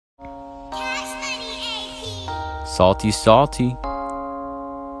Salty, salty. We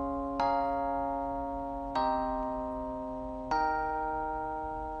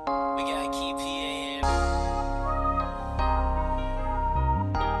gotta keep PA here.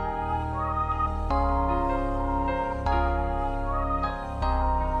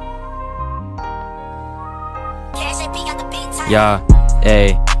 Yeah,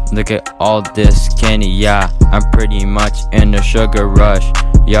 hey, look at all this candy, yeah. I'm pretty much in a sugar rush.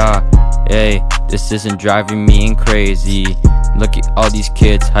 Yeah, hey, this isn't driving me crazy. Look at all these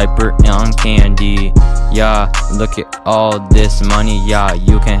kids hyper on candy. Yeah, look at all this money, yeah.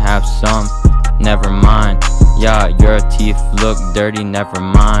 You can have some, never mind. Yeah, your teeth look dirty, never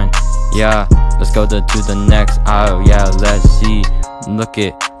mind. Yeah, let's go to the next aisle, yeah, let's see. Look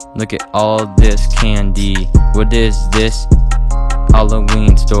at all this candy. What is this?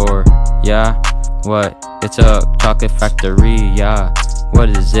 Halloween store, yeah. What? It's a chocolate factory, yeah. What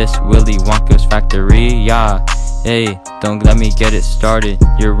is this? Willy Wonka's factory, yeah. Hey, don't let me get it started.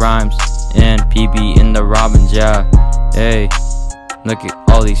 Your rhymes and PB in the Robins, yeah. Hey, look at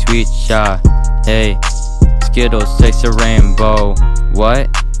all these sweets, yeah. Hey, Skittles taste a rainbow. What?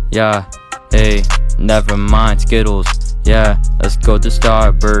 Yeah. Hey, never mind Skittles. Yeah, let's go to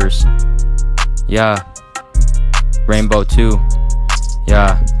Starburst. Yeah, Rainbow 2.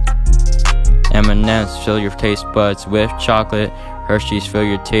 Yeah, M&M's fill your taste buds with chocolate. Hershey's fill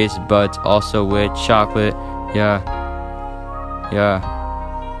your taste buds also with chocolate. Yeah, yeah.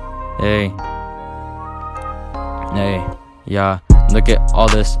 Hey, yeah. Look at all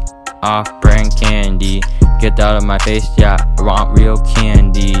this off-brand candy. Get out of my face, yeah. I want real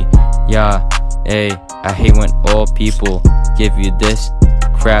candy. Yeah, hey. I hate when old people give you this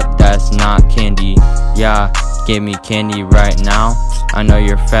crap that's not candy. Yeah, give me candy right now. I know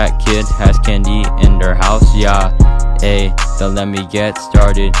your fat kid has candy in their house. Yeah, hey, don't let me get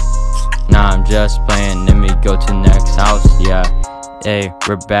started. Nah, I'm just playing, let me go to next house. Yeah, hey,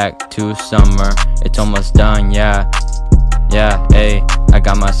 we're back to summer. It's almost done, yeah. Yeah, hey, I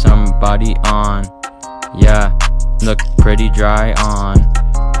got my summer body on. Yeah, look pretty dry on.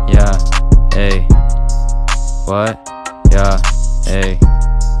 Yeah, hey. What? Yeah, hey.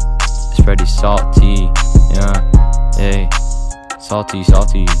 It's pretty salty. Yeah, hey. Salty,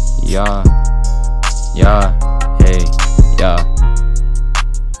 salty. Yeah, yeah, hey, yeah.